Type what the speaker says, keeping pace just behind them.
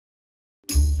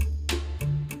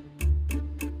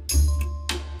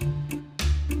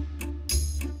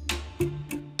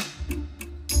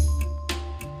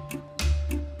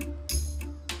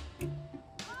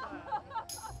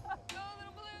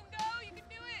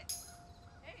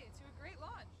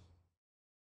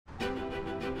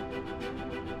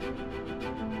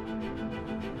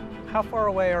How far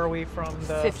away are we from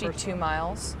the 52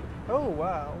 miles. Oh,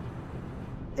 wow.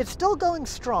 It's still going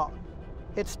strong.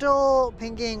 It's still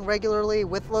pinging regularly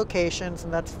with locations,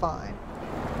 and that's fine.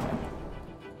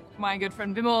 My good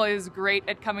friend Vimal is great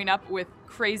at coming up with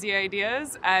crazy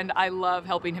ideas, and I love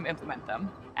helping him implement them.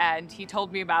 And he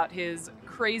told me about his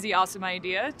crazy awesome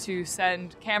idea to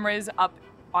send cameras up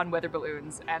on weather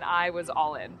balloons, and I was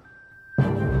all in.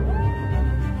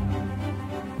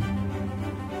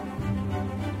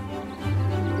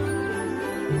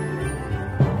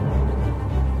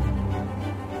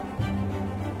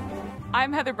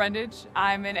 I'm Heather Brundage.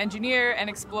 I'm an engineer and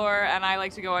explorer, and I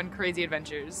like to go on crazy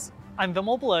adventures. I'm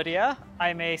Vimal Balodia.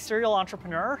 I'm a serial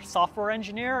entrepreneur, software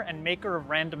engineer, and maker of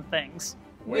random things.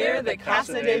 We're the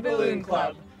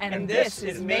CasaDeBalloon.Club, and this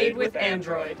is Made with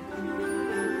Android.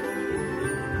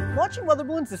 Launching weather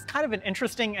balloons is kind of an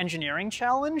interesting engineering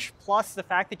challenge, plus the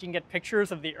fact that you can get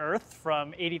pictures of the Earth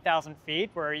from 80,000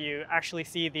 feet, where you actually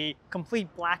see the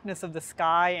complete blackness of the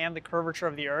sky and the curvature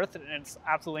of the Earth, and it's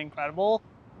absolutely incredible.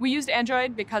 We used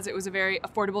Android because it was a very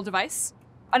affordable device.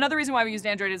 Another reason why we used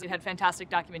Android is it had fantastic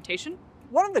documentation.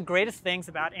 One of the greatest things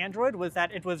about Android was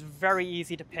that it was very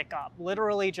easy to pick up.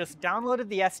 Literally just downloaded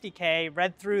the SDK,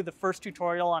 read through the first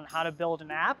tutorial on how to build an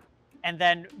app, and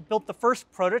then built the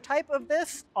first prototype of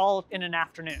this all in an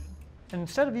afternoon. And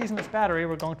instead of using this battery,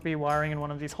 we're going to be wiring in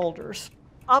one of these holders.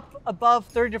 Up above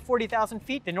 30 to 40,000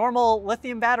 feet, the normal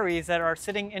lithium batteries that are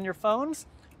sitting in your phones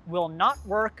will not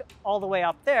work all the way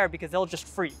up there because they'll just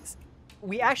freeze.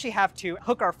 We actually have to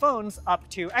hook our phones up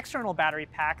to external battery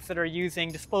packs that are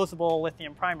using disposable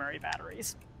lithium primary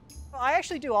batteries. I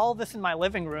actually do all of this in my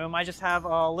living room. I just have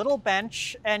a little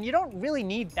bench, and you don't really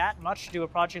need that much to do a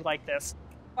project like this.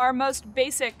 Our most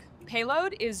basic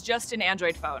payload is just an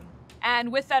Android phone.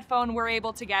 And with that phone, we're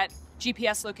able to get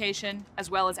GPS location as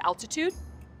well as altitude.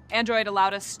 Android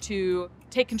allowed us to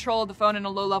take control of the phone in a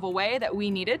low-level way that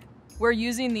we needed. We're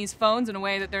using these phones in a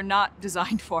way that they're not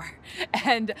designed for,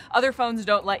 and other phones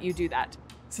don't let you do that.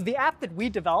 So the app that we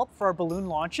developed for our balloon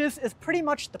launches is pretty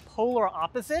much the polar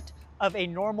opposite of a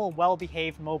normal,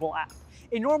 well-behaved mobile app.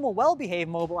 A normal, well-behaved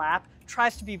mobile app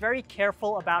tries to be very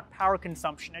careful about power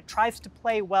consumption. It tries to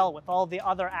play well with all the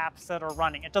other apps that are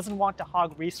running. It doesn't want to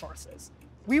hog resources.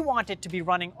 We want it to be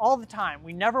running all the time.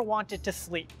 We never want it to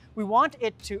sleep. We want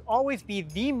it to always be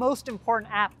the most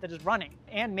important app that is running,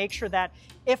 and make sure that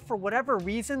if for whatever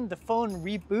reason the phone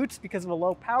reboots because of a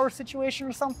low power situation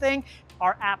or something,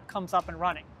 our app comes up and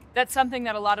running. That's something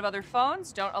that a lot of other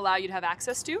phones don't allow you to have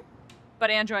access to,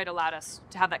 but Android allowed us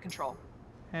to have that control.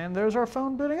 And there's our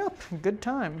phone booting up. Good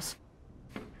times.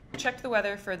 Checked the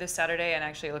weather for this Saturday, and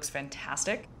actually it looks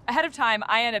fantastic. Ahead of time,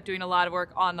 I end up doing a lot of work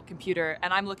on the computer,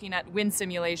 and I'm looking at wind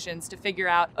simulations to figure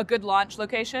out a good launch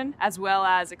location, as well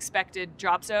as expected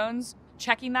drop zones,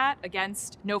 checking that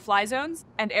against no-fly zones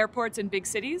and airports in big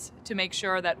cities to make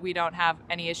sure that we don't have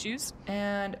any issues.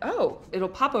 And, oh, it'll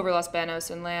pop over Los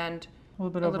Banos and land a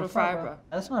little bit over Fibra.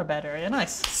 That's not a bad area.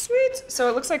 Nice. Sweet. So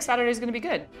it looks like Saturday's going to be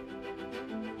good.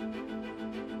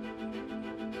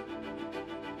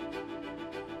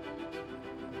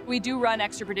 We do run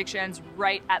extra predictions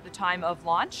right at the time of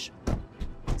launch,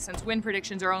 since wind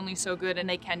predictions are only so good and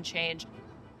they can change.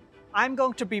 I'm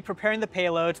going to be preparing the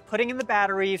payloads, putting in the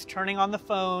batteries, turning on the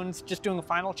phones, just doing a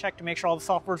final check to make sure all the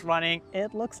software's running.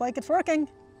 It looks like it's working.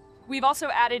 We've also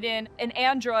added in an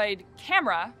Android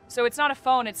camera. So it's not a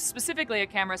phone, it's specifically a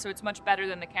camera, so it's much better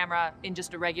than the camera in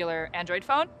just a regular Android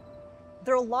phone.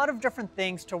 There are a lot of different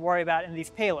things to worry about in these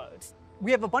payloads.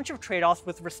 We have a bunch of trade-offs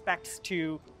with respect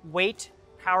to weight,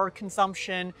 power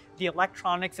consumption, the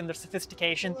electronics and their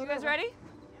sophistication. You guys ready?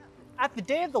 At the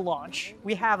day of the launch,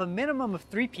 we have a minimum of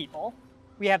 3 people.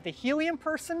 We have the helium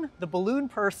person, the balloon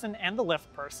person, and the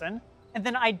lift person. And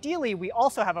then ideally, we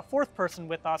also have a 4th person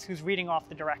with us who's reading off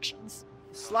the directions.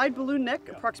 Slide balloon neck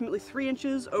approximately 3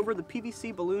 inches over the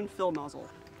PVC balloon fill nozzle.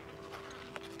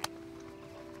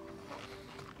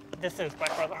 This is by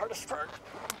far the hardest part.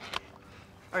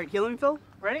 All right, helium fill.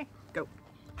 Ready? Go.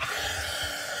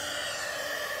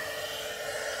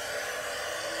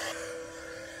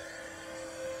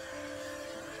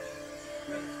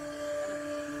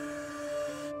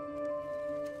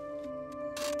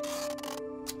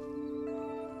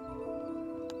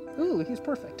 Ooh, he's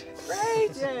perfect.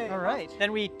 Great! Yay. All right.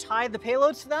 Then we tie the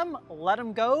payloads to them, let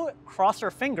them go, cross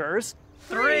our fingers.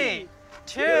 3,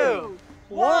 2,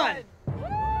 1.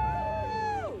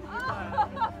 Go,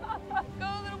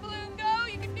 little balloon, go!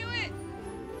 You can do it!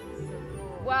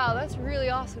 Wow, that's really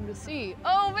awesome to see.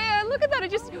 Oh man, look at that!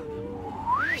 It just... Woo!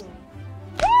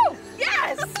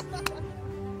 Yes!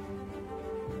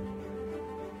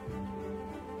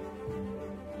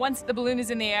 Once the balloon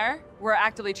is in the air, we're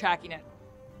actively tracking it.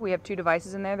 We have two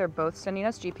devices in there. They're both sending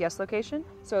us GPS location.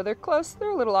 So they're close.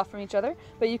 They're a little off from each other.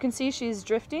 But you can see she's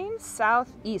drifting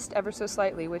southeast ever so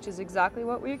slightly, which is exactly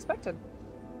what we expected.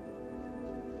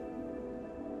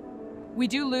 We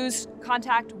do lose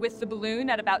contact with the balloon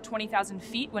at about 20,000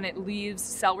 feet when it leaves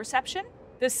cell reception.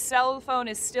 The cell phone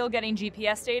is still getting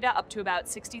GPS data up to about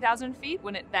 60,000 feet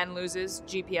when it then loses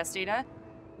GPS data.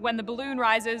 When the balloon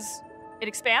rises, it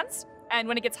expands, and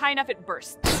when it gets high enough, it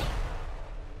bursts.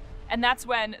 And that's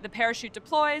when the parachute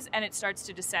deploys and it starts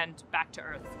to descend back to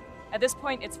Earth. At this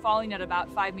point, it's falling at about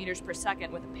 5 meters per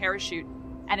second with a parachute,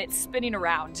 and it's spinning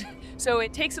around. So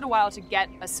it takes it a while to get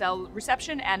a cell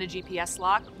reception and a GPS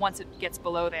lock once it gets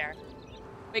below there.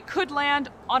 It could land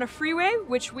on a freeway,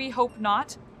 which we hope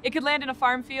not. It could land in a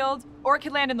farm field, or it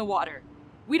could land in the water.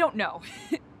 We don't know.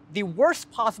 The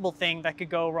worst possible thing that could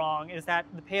go wrong is that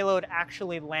the payload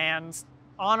actually lands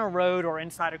on a road or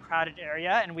inside a crowded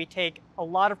area, and we take a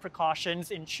lot of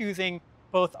precautions in choosing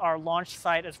both our launch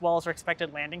site as well as our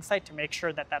expected landing site to make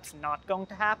sure that that's not going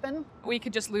to happen. We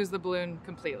could just lose the balloon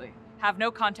completely, have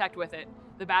no contact with it.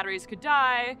 The batteries could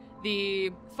die,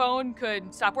 the phone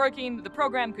could stop working, the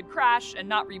program could crash and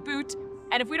not reboot,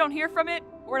 and if we don't hear from it,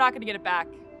 we're not going to get it back.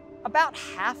 About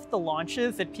half the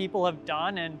launches that people have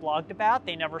done and blogged about,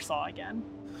 they never saw again.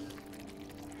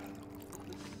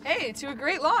 Hey, to a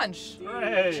great launch.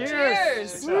 Hey.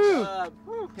 Cheers. Woo.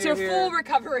 To a full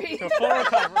recovery. To a full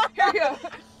recovery. Here we go.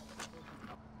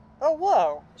 Oh,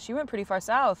 whoa. She went pretty far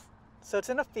south. So it's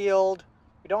in a field.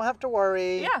 We don't have to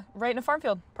worry. Yeah, right in a farm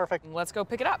field. Perfect. Let's go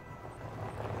pick it up.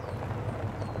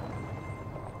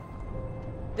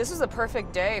 This was a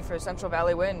perfect day for Central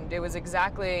Valley wind. It was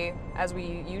exactly as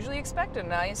we usually expect, a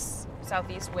nice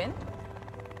southeast wind.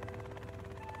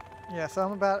 Yeah, so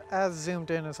I'm about as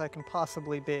zoomed in as I can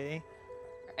possibly be.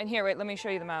 And here, wait, let me show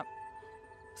you the map.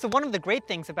 So one of the great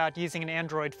things about using an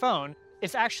Android phone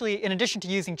is actually, in addition to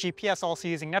using GPS, also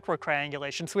using network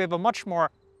triangulation. So we have a much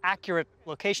more accurate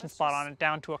location spot on it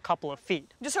down to a couple of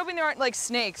feet. Just hoping there aren't like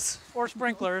snakes. Or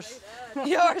sprinklers.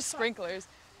 Yeah, or sprinklers.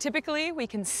 Typically, we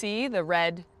can see the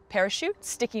red parachute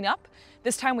sticking up.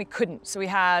 This time we couldn't, so we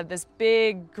had this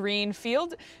big green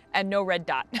field and no red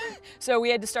dot. So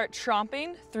we had to start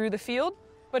tromping through the field,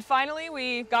 but finally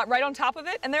we got right on top of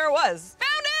it, and there it was.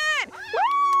 Found it!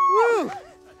 Woo!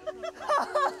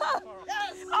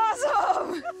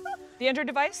 Awesome! The Android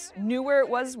device knew where it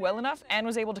was well enough and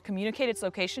was able to communicate its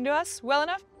location to us well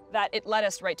enough that it led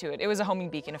us right to it. It was a homing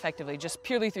beacon, effectively, just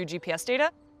purely through GPS data.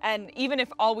 And even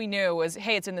if all we knew was,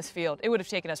 hey, it's in this field, it would have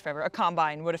taken us forever. A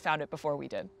combine would have found it before we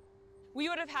did. We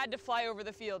would have had to fly over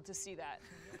the field to see that.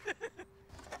 There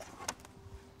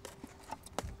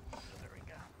we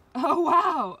go. Oh,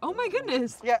 wow. Oh, my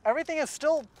goodness. Yeah, everything is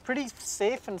still pretty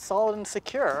safe and solid and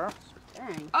secure.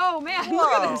 Dang. Oh, man,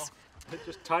 look at this. It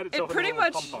just tied itself It pretty in a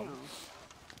little much- pom-pom.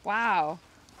 Wow.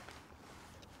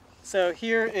 So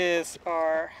here is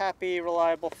our happy,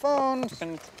 reliable phone. It's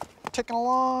been ticking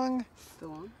along.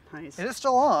 Still on? Nice. It is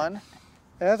still on.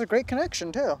 It has a great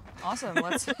connection too. Awesome.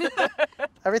 Let's.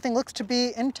 Everything looks to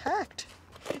be intact.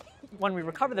 When we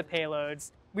recover the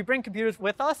payloads, we bring computers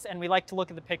with us and we like to look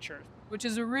at the pictures. Which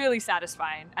is really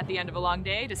satisfying at the end of a long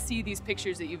day to see these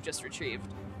pictures that you've just retrieved.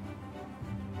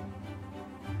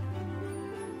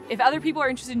 If other people are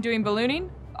interested in doing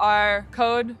ballooning, our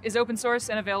code is open source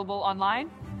and available online.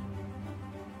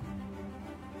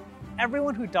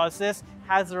 Everyone who does this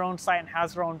has their own site and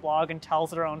has their own blog and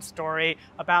tells their own story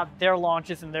about their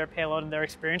launches and their payload and their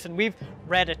experience. And we've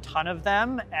read a ton of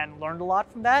them and learned a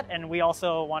lot from that. And we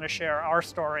also want to share our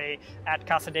story at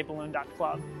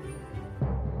CasaDeBalloon.Club.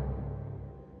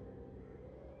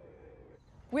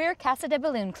 We're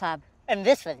CasaDeBalloon.Club. And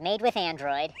this was made with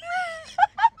Android.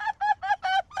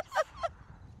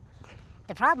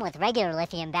 The problem with regular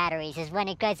lithium batteries is when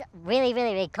it gets really,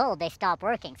 really, really cold, they stop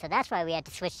working. So that's why we had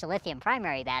to switch to lithium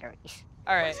primary batteries.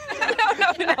 All right.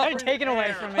 No. Taken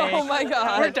away from me. Oh my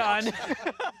God. We're done.